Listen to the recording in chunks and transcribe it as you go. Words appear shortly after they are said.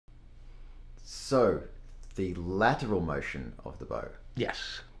So, the lateral motion of the bow.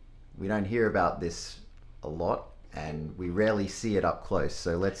 Yes. We don't hear about this a lot, and we rarely see it up close.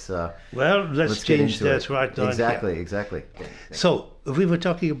 So let's let's change that right now. Exactly. So we were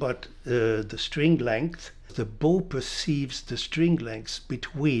talking about the string length. The bow perceives the string lengths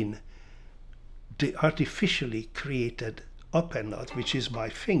between the artificially created upper knot, which is my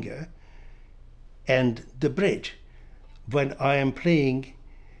finger, and the bridge. When I am playing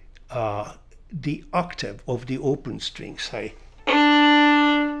the octave of the open string, say,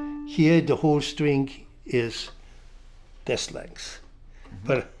 here the whole string is this length,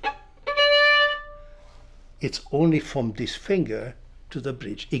 but it's only from this finger to the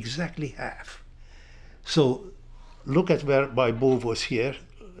bridge, exactly half. So look at where my bow was here.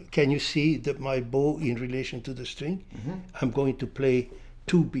 Can you see that my bow in relation to the string? I'm going to play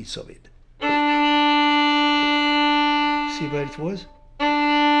 2 beats of it. See where it was?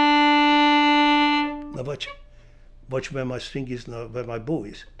 Now watch where my string is now, where my bow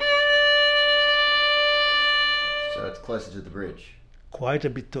is. So it's closer to the bridge. Quite a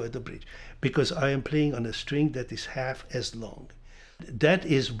bit toward the bridge, because I am playing on a string that is half as long. That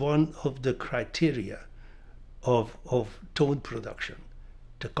is one of the criteria of tone production,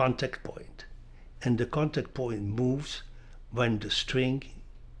 the contact point. And the contact point moves when the string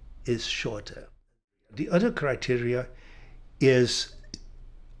is shorter. The other criteria is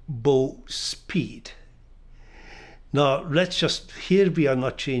bow speed. Now let's just, here we are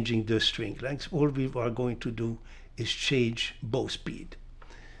not changing the string length. All we are going to do is change bow speed.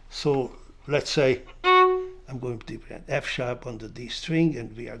 So let's say I'm going to play an F sharp on the D string,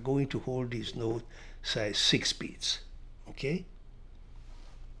 and we are going to hold this note, say 6 beats. Okay?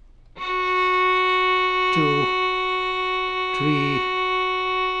 2, 3,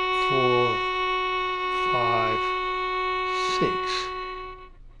 4, 5, 6.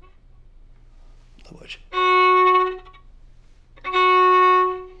 Now watch.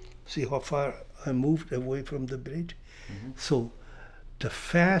 See how far I moved away from the bridge? So the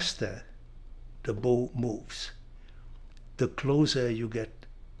faster the bow moves, the closer you get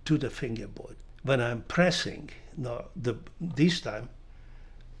to the fingerboard. When I'm pressing, now this time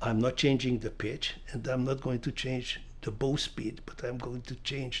I'm not changing the pitch, and I'm not going to change the bow speed, but I'm going to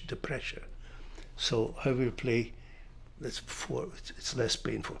change the pressure. So I will play, that's 4, it's less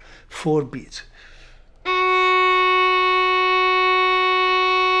painful, 4 beats.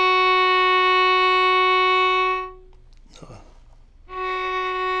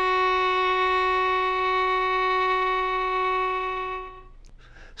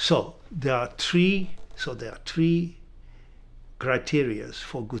 So there are three criteria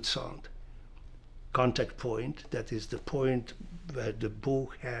for good sound. Contact point, that is the point where the bow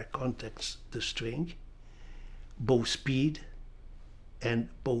hair contacts the string, bow speed, and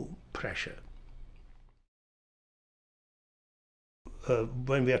bow pressure.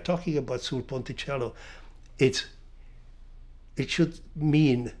 When we are talking about sul ponticello, it should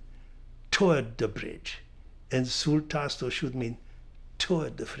mean toward the bridge, and sul tasto should mean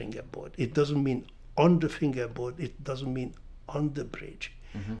toward the fingerboard. It doesn't mean on the fingerboard, it doesn't mean on the bridge.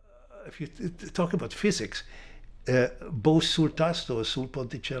 If you talk about physics, both sul tasto or sul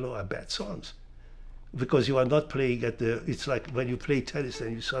ponticello are bad songs, because you are not playing at the, it's like when you play tennis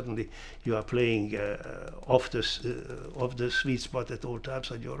and you are playing off the sweet spot at all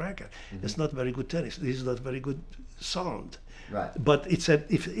times on your racket. It's not very good tennis. This is not very good sound. Right. But it's an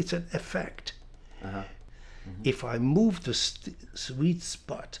effect. If I move the sweet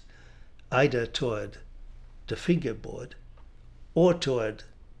spot either toward the fingerboard or toward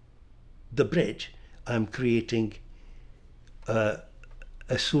the bridge, I'm creating a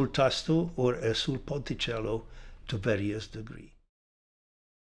sul tasto or a sul ponticello to various degree.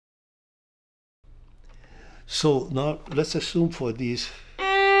 So now let's assume for these,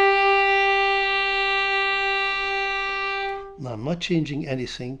 now I'm not changing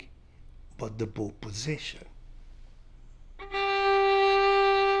anything but the bow position.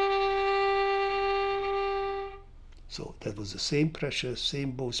 So that was the same pressure,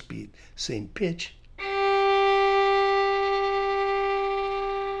 same bow speed, same pitch.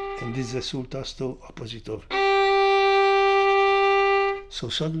 And this is a sul tasto opposite of. So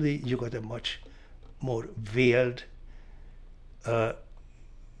suddenly you got a much more veiled,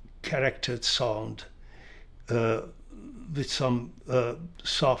 charactered sound with some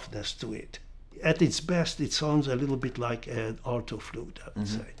softness to it. At its best, it sounds a little bit like an alto flute, I would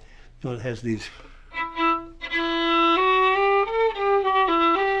say. You know, it has these.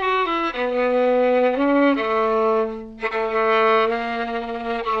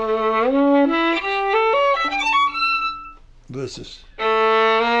 Versus.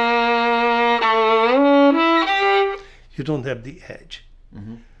 you don't have the edge.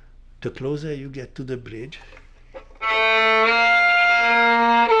 Mm-hmm. The closer you get to the bridge,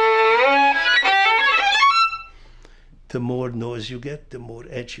 the more noise you get, the more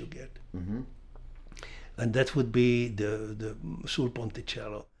edge you get. Mm-hmm. And that would be the sul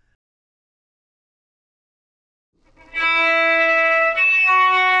ponticello.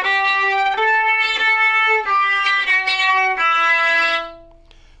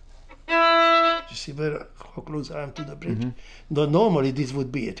 You see how close I am to the bridge? Mm-hmm. No, normally this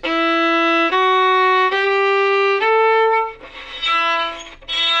would be it.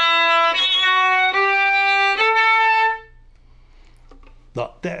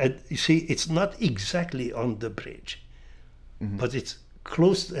 No, you see, it's not exactly on the bridge, Mm-hmm. but it's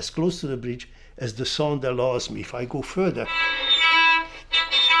close, as close to the bridge as the sound allows me. If I go further,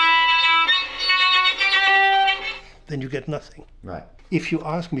 then you get nothing. Right. If you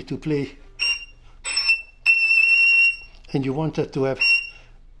ask me to play and you wanted to have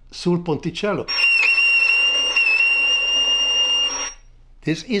sul ponticello,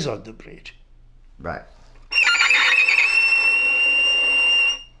 this is on the bridge. Right.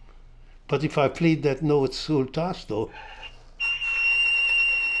 But if I played that note sul tasto,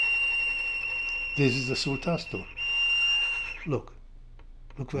 this is the sul tasto. Look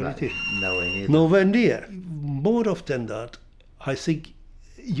where Right. it is. Nowhere near. Nowhere near. More often than that, I think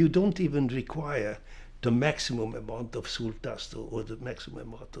you don't even require the maximum amount of sul tasto or the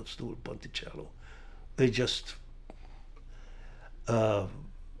maximum amount of sul ponticello. They just a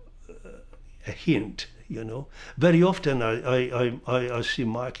hint, you know. Very often I see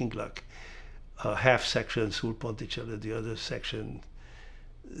marking like half section sul ponticello, the other section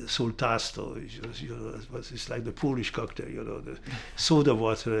sul tasto. You know, it's like the Polish cocktail, you know, the soda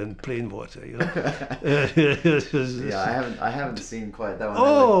water and plain water, you know. Yeah, I haven't seen quite that one.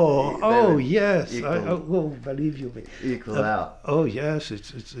 Oh, would yes. equal- Believe you me. Equal out. Oh, yes,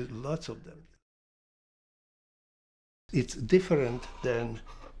 it's lots of them. It's different than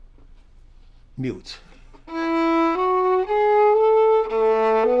mute.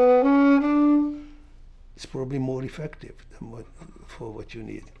 It's probably more effective than for what you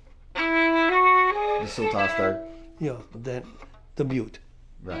need. The sul tasto. Yeah, than the mute.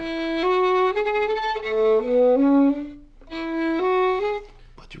 Right.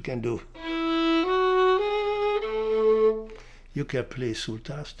 But you can play sul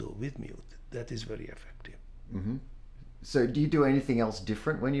tasto with mute. That is very effective. Mm-hmm. So do you do anything else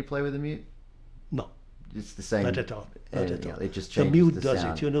different when you play with a mute? No, It's the same. not at all. Not at all. It just The changes mute the does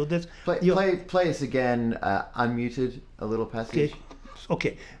sound. it. You know that's Play us again, unmuted, a little passage. okay.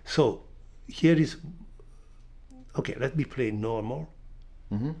 Okay. So here is. Okay, let me play normal.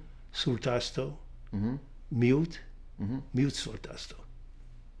 Mm-hmm. Sul tasto, Mm-hmm. mute, Mm-hmm. mute sul tasto.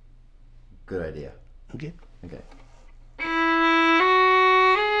 Good idea. Okay. Okay.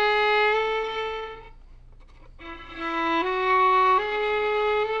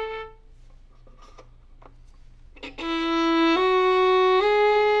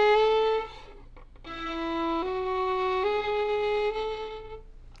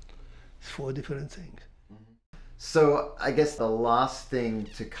 It's 4 different things. So I guess the last thing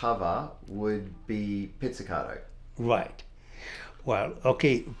to cover would be pizzicato. Right. Well,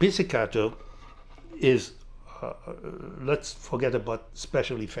 okay, pizzicato is, let's forget about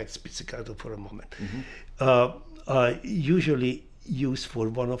special effects pizzicato for a moment. Usually used for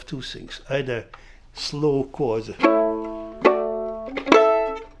one of two things, either slow chords.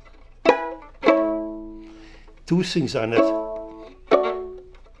 Two things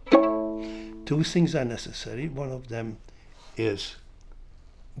are necessary. One of them is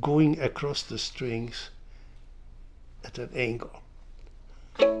going across the strings at an angle.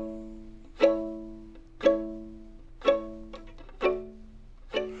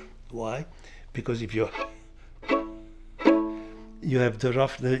 Why? Because if you have the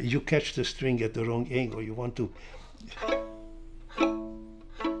rough, you catch the string at the wrong angle. You want to.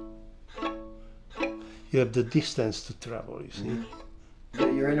 You have the distance to travel. You see.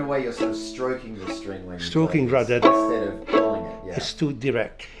 You're in a way you're sort of stroking the string when you Stroking play rather instead of pulling it. Yeah. It's too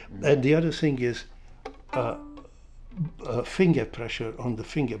direct. And the other thing is finger pressure on the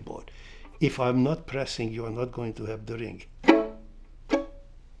fingerboard. If I'm not pressing, you are not going to have the ring.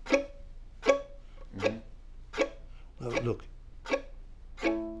 Now look.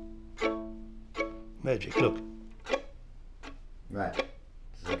 Magic, look. Right.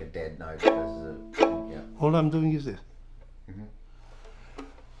 It's like a dead note. Yeah. All I'm doing is this.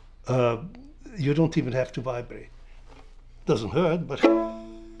 You don't even have to vibrate. Doesn't hurt, but...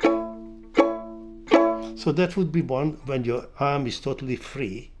 So that would be one when your arm is totally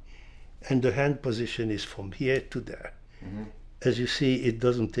free and the hand position is from here to there. As you see, it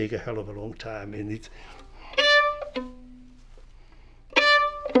doesn't take a hell of a long time, and it.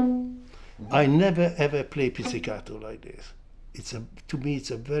 I never ever play pizzicato like this. To me,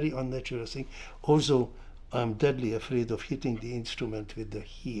 it's a very unnatural thing. Also, I'm deadly afraid of hitting the instrument with the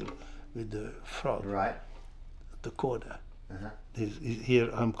heel, with the frog, Right. the corda. Here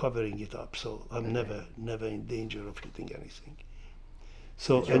I'm covering it up, so I'm never in danger of hitting anything.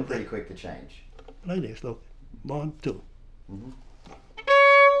 So But you're pretty quick to change. Like this, look, 1, 2.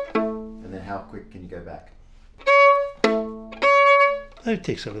 And then how quick can you go back? It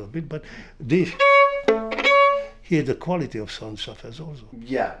takes a little bit, but this here the quality of sound suffers also.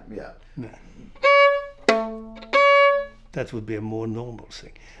 Yeah. That would be a more normal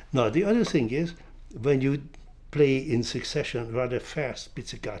thing. Now the other thing is when you play in succession rather fast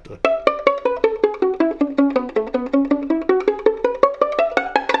pizzicato.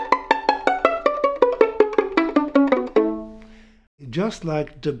 Just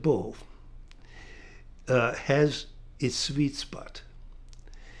like the bow has its sweet spot,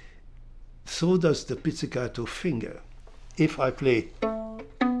 so does the pizzicato finger. If I play,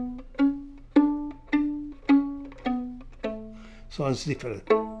 sounds different.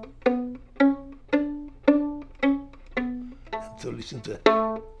 So listen to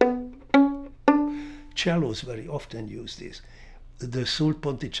cellos very often use this. The sul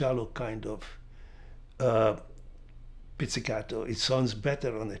ponticello kind of pizzicato, it sounds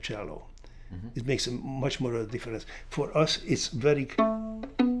better on a cello. It makes a much more of a difference. For us, it's very.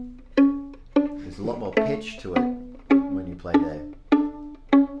 There's a lot more pitch to it when you play there.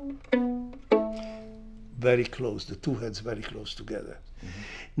 Very close, the two heads very close together.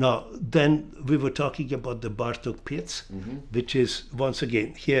 Now, then we were talking about the Bartók pizz, which is, once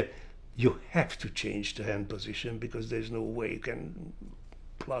again, here you have to change the hand position because there's no way you can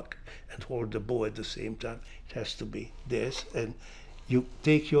pluck and hold the bow at the same time. It has to be this, and you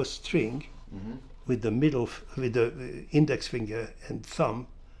take your string with the with the index finger and thumb,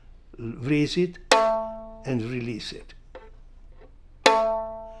 raise it and release it.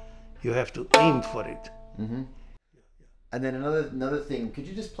 You have to aim for it. And then another thing, could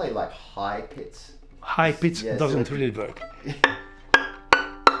you just play like high pits? High pitch Yeah, doesn't so really work.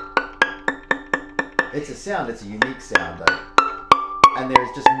 It's a sound, it's a unique sound though. And there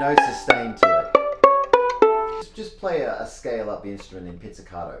is just no sustain to it. Just play a scale up the instrument in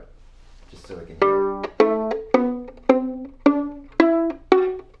pizzicato, just so we can hear it.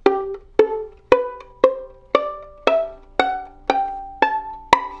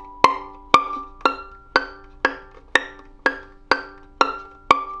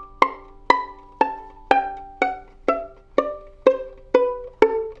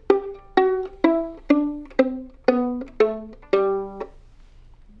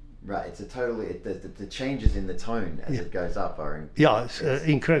 Right, it's a totally, the changes in the tone as it goes up are it's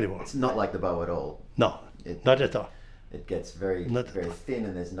incredible. It's not like the bow at all. No, not at all. It gets very thin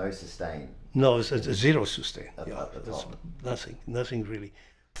and there's no sustain. No, it's a zero sustain. At the top. Nothing really.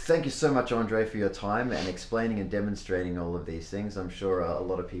 Thank you so much, Andre, for your time and explaining and demonstrating all of these things. I'm sure a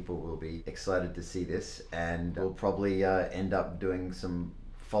lot of people will be excited to see this, and we'll probably end up doing some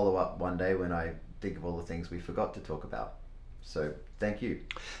follow-up one day when I think of all the things we forgot to talk about. So thank you.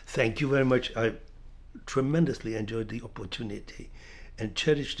 Thank you very much. I tremendously enjoyed the opportunity and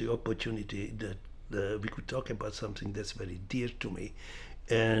cherish the opportunity that we could talk about something that's very dear to me,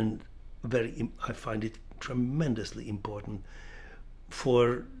 and I find it tremendously important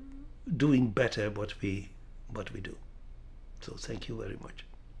for doing better what we do. So thank you very much.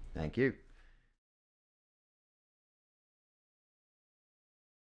 Thank you.